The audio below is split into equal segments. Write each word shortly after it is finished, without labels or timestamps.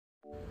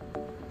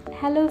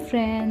Hello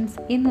friends,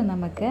 ഇന്ന്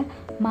നമുക്ക്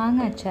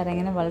മാങ്ങ അച്ചാർ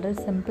എങ്ങനെ വളരെ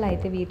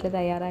സിമ്പിളായിട്ട് വീട്ടിൽ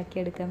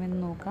തയ്യാറാക്കിയെടുക്കാമെന്ന്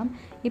നോക്കാം.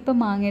 ഇപ്പോൾ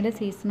മാങ്ങയുടെ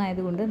സീസൺ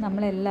ആയതുകൊണ്ട്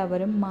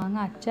നമ്മളെല്ലാവരും മാങ്ങ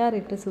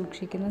അച്ചാറിട്ട്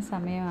സൂക്ഷിക്കുന്ന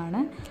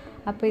സമയമാണ്.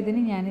 അപ്പോൾ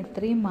ഇതിന് ഞാൻ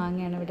ഇത്രയും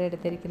മാങ്ങയാണ് ഇവിടെ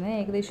എടുത്തിരിക്കുന്നത്.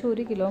 ഏകദേശം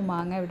 1 കിലോ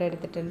മാങ്ങ ഇവിടെ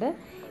എടുത്തിട്ടുണ്ട്.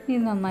 ഇനി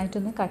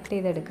നന്നായിട്ടൊന്ന് കട്ട്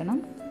ചെയ്തെടുക്കണം.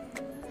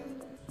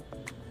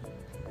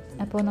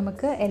 അപ്പോൾ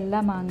നമുക്ക്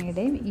എല്ലാ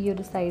മാങ്ങയുടെയും ഈ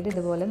ഒരു സൈഡ്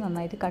ഇതുപോലെ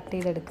നന്നായിട്ട് കട്ട്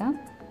ചെയ്തെടുക്കാം.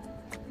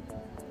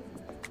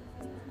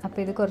 അപ്പോൾ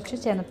ഇത് കുറച്ച്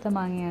ചെനത്ത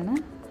മാങ്ങയാണ്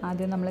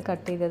ആദ്യം നമ്മൾ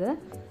കട്ട് ചെയ്തത്.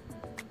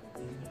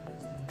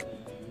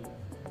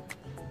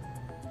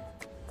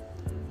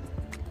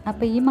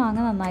 അപ്പോൾ ഈ മാങ്ങ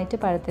നന്നായിട്ട്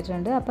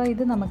പഴുത്തിട്ടുണ്ട്. അപ്പോൾ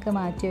ഇത് നമുക്ക്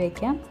മാറ്റി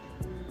വയ്ക്കാം.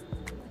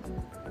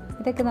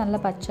 ഇതൊക്കെ നല്ല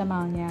പച്ച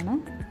മാങ്ങയാണ്.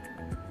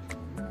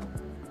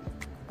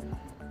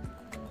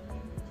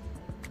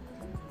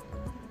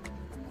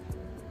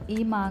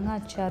 ഈ മാങ്ങ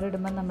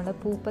അച്ചാറിടുമ്പോൾ നമ്മൾ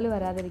പൂപ്പൽ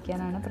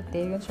വരാതിരിക്കാനാണ്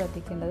പ്രത്യേകം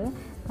ശ്രദ്ധിക്കേണ്ടത്.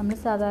 നമ്മൾ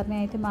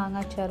സാധാരണയായിട്ട് മാങ്ങ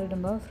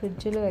അച്ചാറിടുമ്പോൾ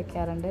ഫ്രിഡ്ജിൽ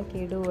വെക്കാറുണ്ട്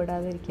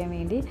കേടുകൂടാതിരിക്കാൻ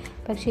വേണ്ടി.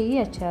 പക്ഷേ ഈ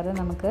അച്ചാർ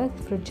നമുക്ക്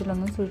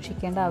ഫ്രിഡ്ജിലൊന്നും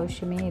സൂക്ഷിക്കേണ്ട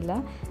ആവശ്യമേ ഇല്ല.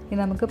 ഇത്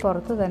നമുക്ക്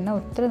പുറത്ത് തന്നെ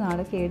ഒത്തിരി നാൾ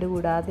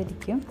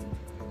കേടുകൂടാതിരിക്കും.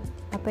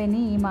 അപ്പോൾ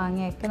ഇനി ഈ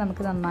മാങ്ങയൊക്കെ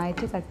നമുക്ക്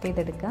നന്നായിട്ട് കട്ട്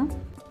ചെയ്തെടുക്കാം.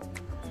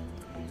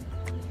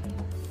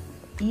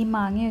 ഈ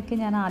മാങ്ങയൊക്കെ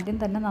ഞാൻ ആദ്യം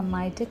തന്നെ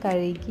നന്നായിട്ട്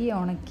കഴുകി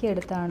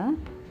ഉണക്കിയെടുത്താണ്.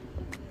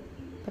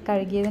 അപ്പോൾ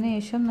കഴുകിയതിന്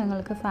ശേഷം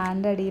നിങ്ങൾക്ക്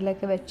ഫാനിൻ്റെ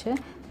അടിയിലൊക്കെ വെച്ച്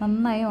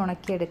നന്നായി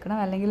ഉണക്കിയെടുക്കണം.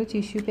 അല്ലെങ്കിൽ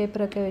ടിഷ്യൂ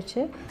പേപ്പറൊക്കെ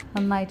വെച്ച്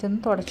നന്നായിട്ടൊന്ന്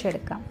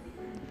തുടച്ചെടുക്കാം.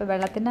 അപ്പോൾ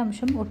വെള്ളത്തിൻ്റെ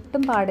അംശം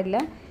ഒട്ടും പാടില്ല.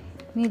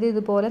 ഇനി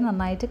ഇതുപോലെ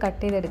നന്നായിട്ട്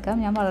കട്ട്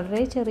ചെയ്തെടുക്കാം. ഞാൻ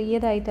വളരെ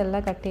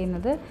ചെറിയതായിട്ടല്ല കട്ട്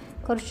ചെയ്യുന്നത്,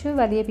 കുറച്ച്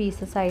വലിയ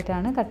പീസസ്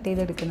ആയിട്ടാണ് കട്ട്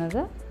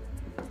ചെയ്തെടുക്കുന്നത്.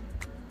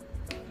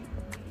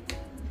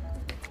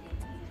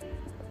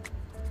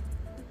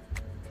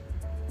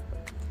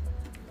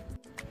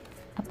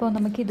 അപ്പോൾ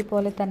നമുക്ക്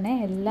ഇതുപോലെ തന്നെ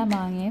എല്ലാ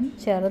മാങ്ങയും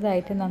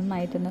ചെറുതായിട്ട്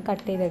നന്നായിട്ടൊന്ന്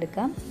കട്ട്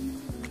ചെയ്തെടുക്കാം.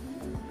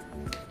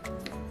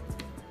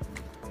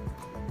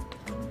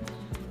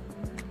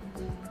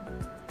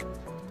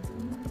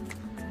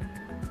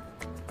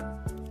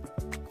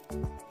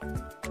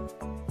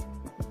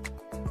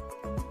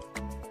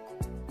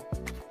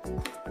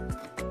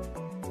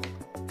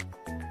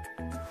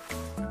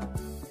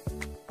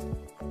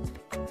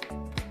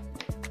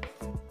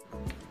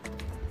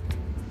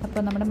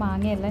 അപ്പോൾ നമ്മുടെ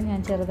മാങ്ങയെല്ലാം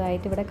ഞാൻ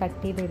ചെറുതായിട്ട് ഇവിടെ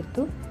കട്ട്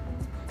ചെയ്തെടുത്തു.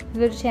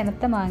 ഇതിലൊരു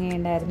ചെനത്ത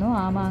മാങ്ങയുണ്ടായിരുന്നു,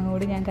 ആ മാങ്ങ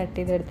കൂടി ഞാൻ കട്ട്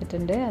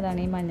ചെയ്തെടുത്തിട്ടുണ്ട്. അതാണ്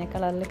ഈ മഞ്ഞ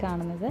കളറിൽ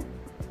കാണുന്നത്.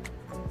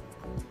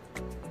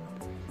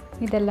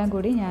 ഇതെല്ലാം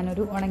കൂടി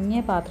ഞാനൊരു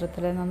ഉണങ്ങിയ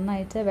പാത്രത്തിൽ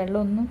നന്നായിട്ട്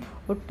വെള്ളമൊന്നും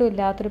ഒട്ടും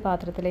ഇല്ലാത്തൊരു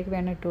പാത്രത്തിലേക്ക്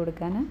വേണം ഇട്ട്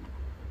കൊടുക്കാൻ.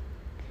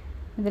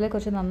 ഇതിൽ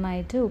കുറച്ച്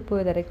നന്നായിട്ട് ഉപ്പ്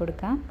വിതറി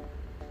കൊടുക്കാം.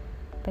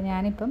 അപ്പം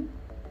ഞാനിപ്പം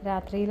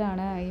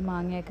രാത്രിയിലാണ് ഈ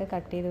മാങ്ങയൊക്കെ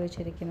കട്ട് ചെയ്ത്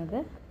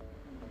വെച്ചിരിക്കുന്നത്.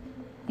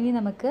 ഇനി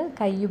നമുക്ക്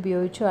കൈ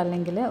ഉപയോഗിച്ചോ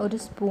അല്ലെങ്കിൽ ഒരു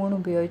സ്പൂൺ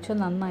ഉപയോഗിച്ചോ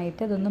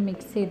നന്നായിട്ട് അതൊന്ന്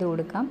മിക്സ് ചെയ്ത്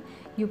കൊടുക്കാം.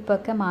 ഈ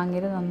ഉപ്പൊക്കെ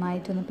മാങ്ങയിൽ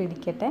നന്നായിട്ടൊന്ന്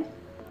പിടിക്കട്ടെ.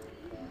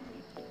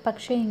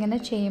 പക്ഷേ ഇങ്ങനെ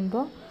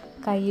ചെയ്യുമ്പോൾ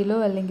കയ്യിലോ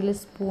അല്ലെങ്കിൽ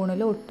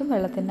സ്പൂണിലോ ഒട്ടും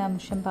വെള്ളത്തിൻ്റെ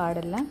അംശം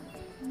പാടില്ല.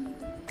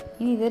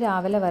 ഇനി ഇത്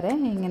രാവിലെ വരെ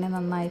ഇങ്ങനെ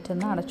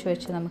നന്നായിട്ടൊന്ന് അടച്ചു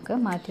വെച്ച് നമുക്ക്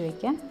മാറ്റി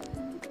വയ്ക്കാം.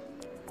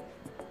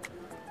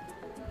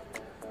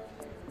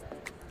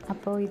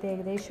 അപ്പോൾ ഇത്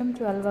ഏകദേശം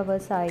 12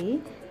 hours ആയി.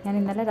 ഞാൻ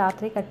ഇന്നലെ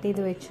രാത്രി കട്ട്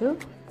ചെയ്ത് വെച്ചു.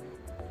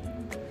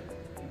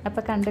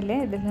 അപ്പോൾ കണ്ടില്ലേ,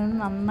 ഇതിൽ നിന്ന്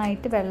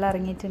നന്നായിട്ട് വെള്ളം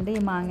ഇറങ്ങിയിട്ടുണ്ട്. ഈ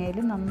മാങ്ങയിൽ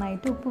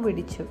നന്നായിട്ട് ഉപ്പ്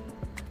പിടിച്ചു.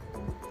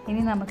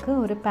 ഇനി നമുക്ക്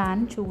ഒരു പാൻ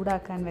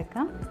ചൂടാക്കാൻ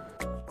വെക്കാം.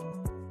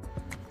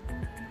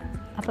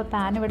 അപ്പോൾ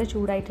പാൻ ഇവിടെ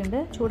ചൂടായിട്ടുണ്ട്.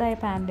 ചൂടായ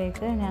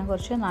പാനിലേക്ക് ഞാൻ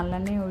കുറച്ച്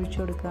നല്ലെണ്ണ ഒഴിച്ചു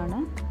കൊടുക്കുകയാണ്.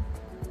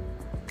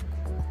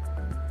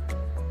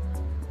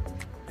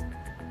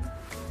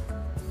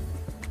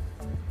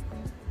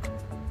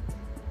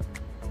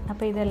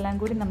 അപ്പോൾ ഇതെല്ലാം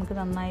കൂടി നമുക്ക്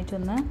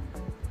നന്നായിട്ടൊന്ന്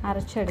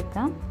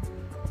അരച്ചെടുക്കാം.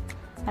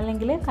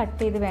 അല്ലെങ്കിൽ കട്ട്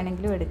ചെയ്ത്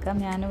വേണമെങ്കിലും എടുക്കാം.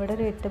 ഞാനിവിടെ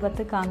ഒരു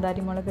 8-10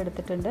 കാന്താരി മുളക്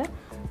എടുത്തിട്ടുണ്ട്.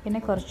 പിന്നെ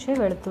കുറച്ച്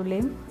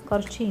വെളുത്തുള്ളിയും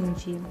കുറച്ച്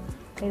ഇഞ്ചിയും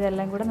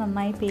ഇതെല്ലാം കൂടെ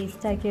നന്നായി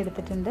പേസ്റ്റാക്കി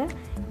എടുത്തിട്ടുണ്ട്.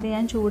 ഇത്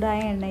ഞാൻ ചൂടായ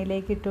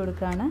എണ്ണയിലേക്ക് ഇട്ട്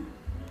കൊടുക്കുകയാണ്.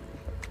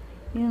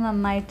 ഇത്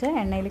നന്നായിട്ട്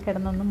എണ്ണയിൽ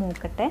കിടന്നൊന്ന്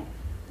മൂക്കട്ടെ.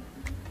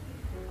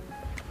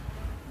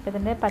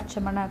 ഇതിൻ്റെ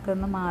പച്ചമണമൊക്കെ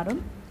ഒന്ന് മാറും.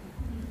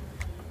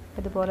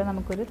 ഇതുപോലെ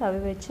നമുക്കൊരു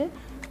തവി വെച്ച്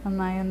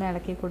നന്നായി ഒന്ന്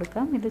ഇളക്കി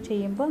കൊടുക്കാം. ഇത്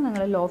ചെയ്യുമ്പോൾ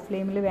നിങ്ങൾ ലോ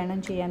ഫ്ലെയിമിൽ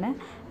വേണം ചെയ്യാൻ,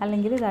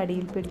 അല്ലെങ്കിൽ ഇത്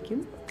അടിയിൽ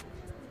പിടിക്കും.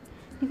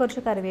 ഇനി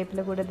കുറച്ച്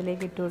കറിവേപ്പില കൂടെ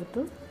ഇതിലേക്ക് ഇട്ട്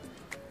കൊടുത്തു.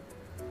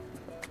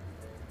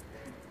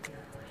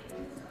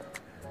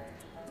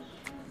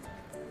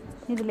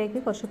 ഇതിലേക്ക്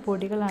കുറച്ച്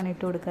പൊടികളാണ്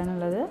ഇട്ട്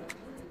കൊടുക്കാനുള്ളത്.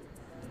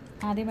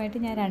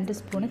 ആദ്യമായിട്ട് ഞാൻ 2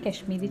 സ്പൂൺ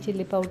കശ്മീരി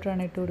ചില്ലി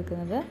പൗഡറാണ് ഇട്ട്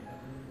കൊടുക്കുന്നത്.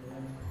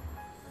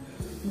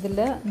 ഇതിൽ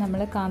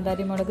നമ്മൾ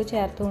കാന്താരി മുളക്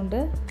ചേർത്തുകൊണ്ട്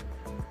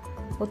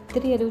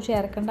ഒത്തിരി എരിവ്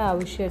ചേർക്കേണ്ട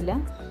ആവശ്യമില്ല.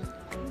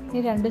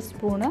 ഇനി 2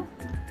 സ്പൂണ്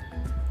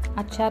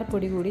അച്ചാർ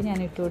പൊടി കൂടി ഞാൻ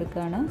ഇട്ട്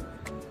കൊടുക്കുകയാണ്.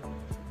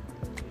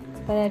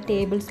 അപ്പോൾ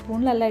ടേബിൾ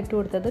സ്പൂണിലല്ല ഇട്ട്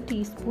കൊടുത്തത്,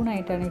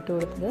 ടീസ്പൂണായിട്ടാണ് ഇട്ട്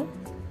കൊടുത്തത്.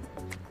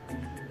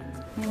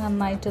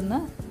 നന്നായിട്ടൊന്ന്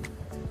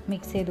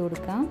മിക്സ് ചെയ്ത്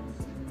കൊടുക്കാം.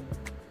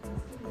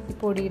 ഈ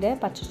പൊടിയുടെ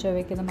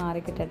പച്ചച്ചുവയ്ക്കൊന്ന്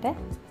മാറിക്കിട്ടട്ടെ.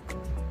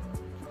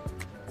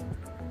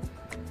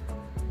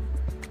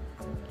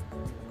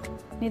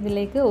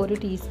 ഇതിലേക്ക് 1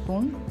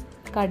 ടീസ്പൂൺ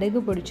കടുക്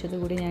പൊടിച്ചത്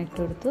കൂടി ഞാൻ ഇട്ട്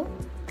കൊടുത്തു.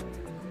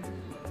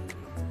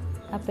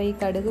 അപ്പോൾ ഈ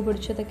കടുക്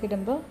പൊടിച്ചതൊക്കെ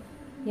ഇടുമ്പോൾ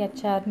ഈ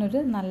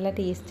അച്ചാറിനൊരു നല്ല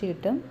ടേസ്റ്റ്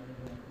കിട്ടും.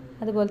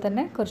 അതുപോലെ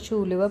തന്നെ കുറച്ച്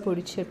ഉലുവ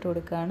പൊടിച്ചിട്ട്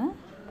കൊടുക്കുകയാണ്.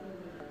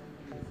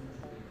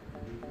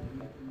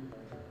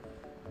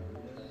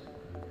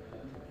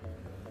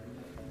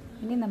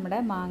 ഇനി നമ്മുടെ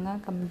മാങ്ങ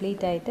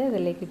കംപ്ലീറ്റ് ആയിട്ട്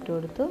ഇതിലേക്ക് ഇട്ട്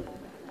കൊടുത്തു.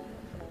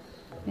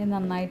 ഇനി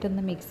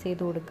നന്നായിട്ടൊന്ന് മിക്സ്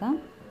ചെയ്ത് കൊടുക്കാം.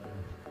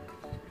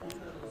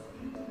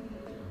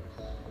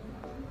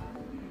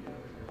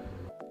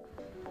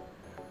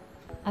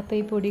 അപ്പോൾ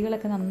ഈ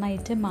പൊടികളൊക്കെ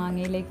നന്നായിട്ട്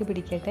മാങ്ങയിലേക്ക്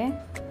പിടിക്കട്ടെ.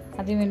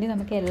 അതിനുവേണ്ടി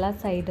നമുക്ക് എല്ലാ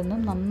സൈഡിൽ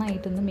നിന്നും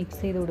നന്നായിട്ടൊന്ന്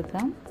മിക്സ് ചെയ്ത്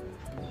കൊടുക്കാം.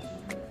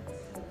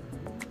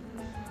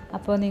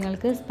 അപ്പോൾ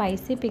നിങ്ങൾക്ക്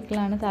സ്പൈസി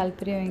പിക്കിളാണ്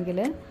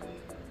താല്പര്യമെങ്കിൽ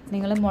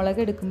നിങ്ങൾ മുളക്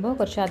എടുക്കുമ്പോൾ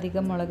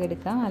കുറച്ചധികം മുളക്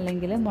എടുക്കാം,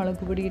 അല്ലെങ്കിൽ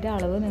മുളക് പൊടിയുടെ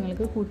അളവ്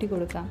നിങ്ങൾക്ക് കൂട്ടി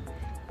കൊടുക്കാം.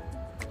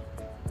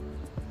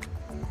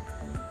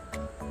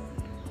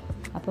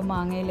 അപ്പോൾ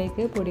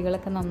മാങ്ങയിലേക്ക്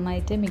പൊടികളൊക്കെ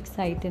നന്നായിട്ട് മിക്സ്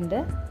ആയിട്ടുണ്ട്.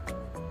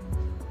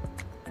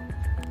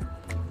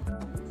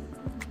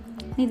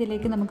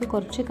 ഇതിലേക്ക് നമുക്ക്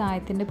കുറച്ച്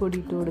കായത്തിൻ്റെ പൊടി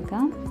ഇട്ട്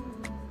കൊടുക്കാം.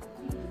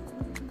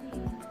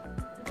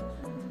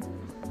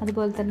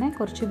 അതുപോലെ തന്നെ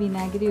കുറച്ച്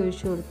വിനാഗിരി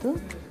ഒഴിച്ചു കൊടുത്തു.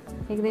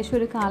 ഏകദേശം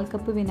ഒരു 1/4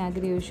 കപ്പ്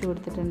വിനാഗിരി ഒഴിച്ചു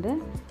കൊടുത്തിട്ടുണ്ട്.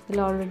 ഇതിൽ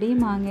ഓൾറെഡി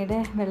മാങ്ങയുടെ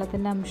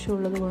വെള്ളത്തിൻ്റെ അംശം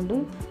ഉള്ളത് കൊണ്ട്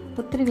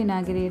ഒത്തിരി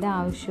വിനാഗിരിയുടെ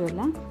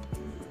ആവശ്യമില്ല.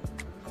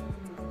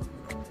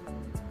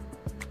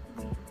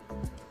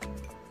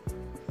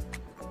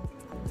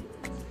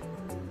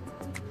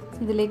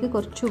 ഇതിലേക്ക്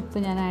കുറച്ച് ഉപ്പ്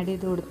ഞാൻ ആഡ്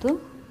ചെയ്ത് കൊടുത്തു.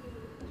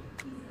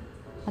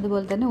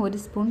 അതുപോലെ തന്നെ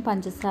 1 സ്പൂൺ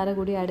പഞ്ചസാര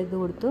കൂടി ആഡ് ചെയ്ത്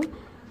കൊടുത്തു.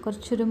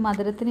 കുറച്ചൊരു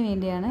മധുരത്തിന്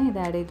വേണ്ടിയാണ്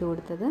ഇത് ആഡ് ചെയ്ത്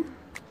കൊടുത്തത്.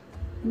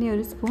 ഇനി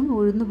 1 സ്പൂൺ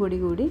ഉഴുന്ന് പൊടി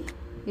കൂടി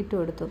ഇട്ട്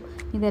കൊടുത്തു.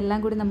 ഇതെല്ലാം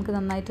കൂടി നമുക്ക്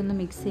നന്നായിട്ടൊന്ന്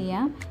മിക്സ്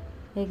ചെയ്യാം.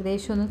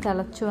 ഏകദേശം ഒന്ന്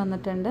തിളച്ച്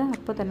വന്നിട്ടുണ്ട്.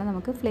 അപ്പോൾ തന്നെ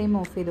നമുക്ക് ഫ്ലെയിം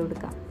ഓഫ് ചെയ്ത്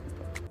കൊടുക്കാം.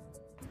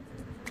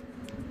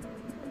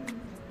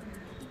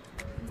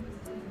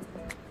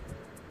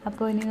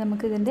 അപ്പോൾ ഇനി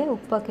നമുക്ക് ഇതിൻ്റെ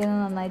ഉപ്പൊക്കെ ഒന്ന്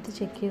നന്നായിട്ട്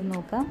ചെക്ക് ചെയ്ത്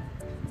നോക്കാം.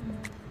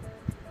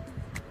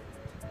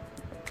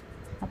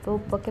 അപ്പോൾ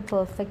ഉപ്പൊക്കെ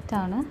പെർഫെക്റ്റ്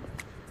ആണ്.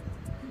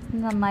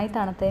 നന്നായി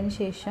തണുത്തതിന്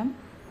ശേഷം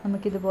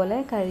നമുക്കിതുപോലെ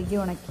കഴുകി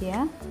ഉണക്കിയ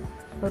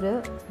ഒരു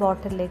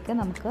ബോട്ടിലേക്ക്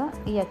നമുക്ക്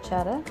ഈ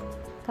അച്ചാർ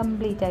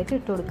കംപ്ലീറ്റ് ആയിട്ട്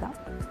ഇട്ട് കൊടുക്കാം.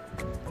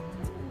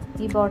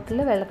 ഈ ബോട്ടിൽ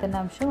വെള്ളത്തിൻ്റെ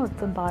അംശം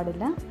ഒട്ടും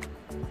പാടില്ല.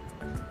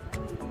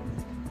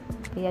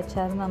 ഈ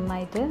അച്ചാർ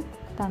നന്നായിട്ട്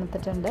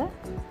തണുത്തിട്ടുണ്ട്.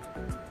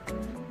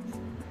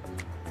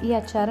 ഈ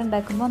അച്ചാർ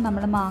ഉണ്ടാക്കുമ്പോൾ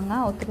നമ്മൾ മാങ്ങ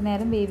ഒത്തിരി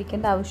നേരം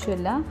വേവിക്കേണ്ട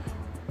ആവശ്യമില്ല.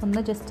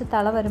 ഒന്ന് ജസ്റ്റ്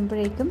തള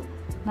വരുമ്പോഴേക്കും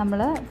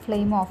നമ്മൾ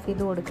ഫ്ലെയിം ഓഫ്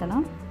ചെയ്ത്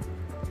കൊടുക്കണം.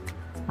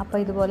 അപ്പോൾ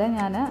ഇതുപോലെ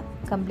ഞാൻ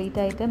കംപ്ലീറ്റ്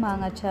ആയിട്ട്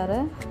മാങ്ങ അച്ചാർ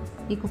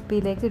ഈ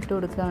കുപ്പിയിലേക്ക് ഇട്ട്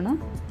കൊടുക്കുകയാണ്.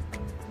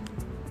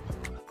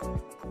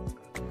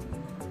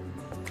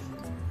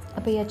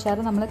 അപ്പോൾ ഈ അച്ചാർ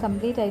നമ്മൾ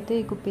കംപ്ലീറ്റ് ആയിട്ട്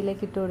ഈ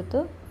കുപ്പിയിലേക്ക് ഇട്ട്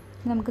കൊടുത്തു.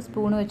 നമുക്ക്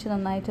സ്പൂൺ വെച്ച്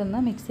നന്നായിട്ടൊന്ന്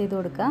മിക്സ് ചെയ്ത്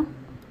കൊടുക്കാം.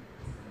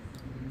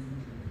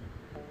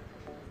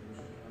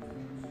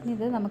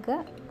 ഇത് നമുക്ക്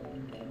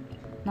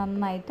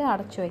നന്നായിട്ട്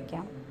അടച്ചു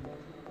വയ്ക്കാം.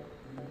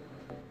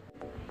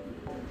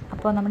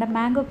 അപ്പോൾ നമ്മുടെ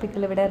മാംഗോ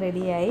പിക്കിൾ ഇവിടെ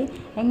റെഡിയായി.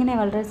 എങ്ങനെ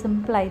വളരെ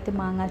സിമ്പിളായിട്ട്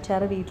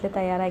മാങ്ങാച്ചാർ വീട്ടിൽ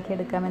തയ്യാറാക്കി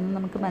എടുക്കാമെന്ന്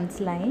നമുക്ക്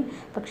മനസ്സിലായി.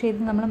 പക്ഷേ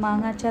ഇത് നമ്മൾ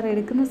മാങ്ങാച്ചാർ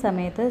എടുക്കുന്ന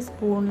സമയത്ത്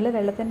സ്പൂണിൽ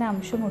വെള്ളത്തിൻ്റെ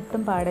അംശം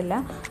ഒട്ടും പാടില്ല.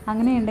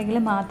 അങ്ങനെയുണ്ടെങ്കിൽ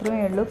മാത്രമേ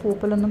ഉള്ളൂ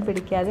പൂപ്പലൊന്നും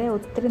പിടിക്കാതെ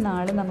ഒത്തിരി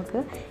നാൾ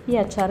നമുക്ക് ഈ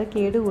അച്ചാർ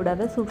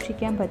കേടുകൂടാതെ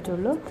സൂക്ഷിക്കാൻ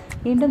പറ്റുള്ളൂ.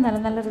 വീണ്ടും നല്ല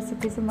നല്ല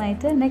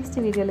റെസിപ്പീസുമായിട്ട്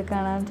നെക്സ്റ്റ് വീഡിയോയിൽ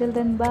കാണാം. Till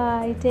then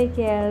bye, take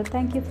care,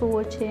 thank you for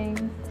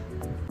watching.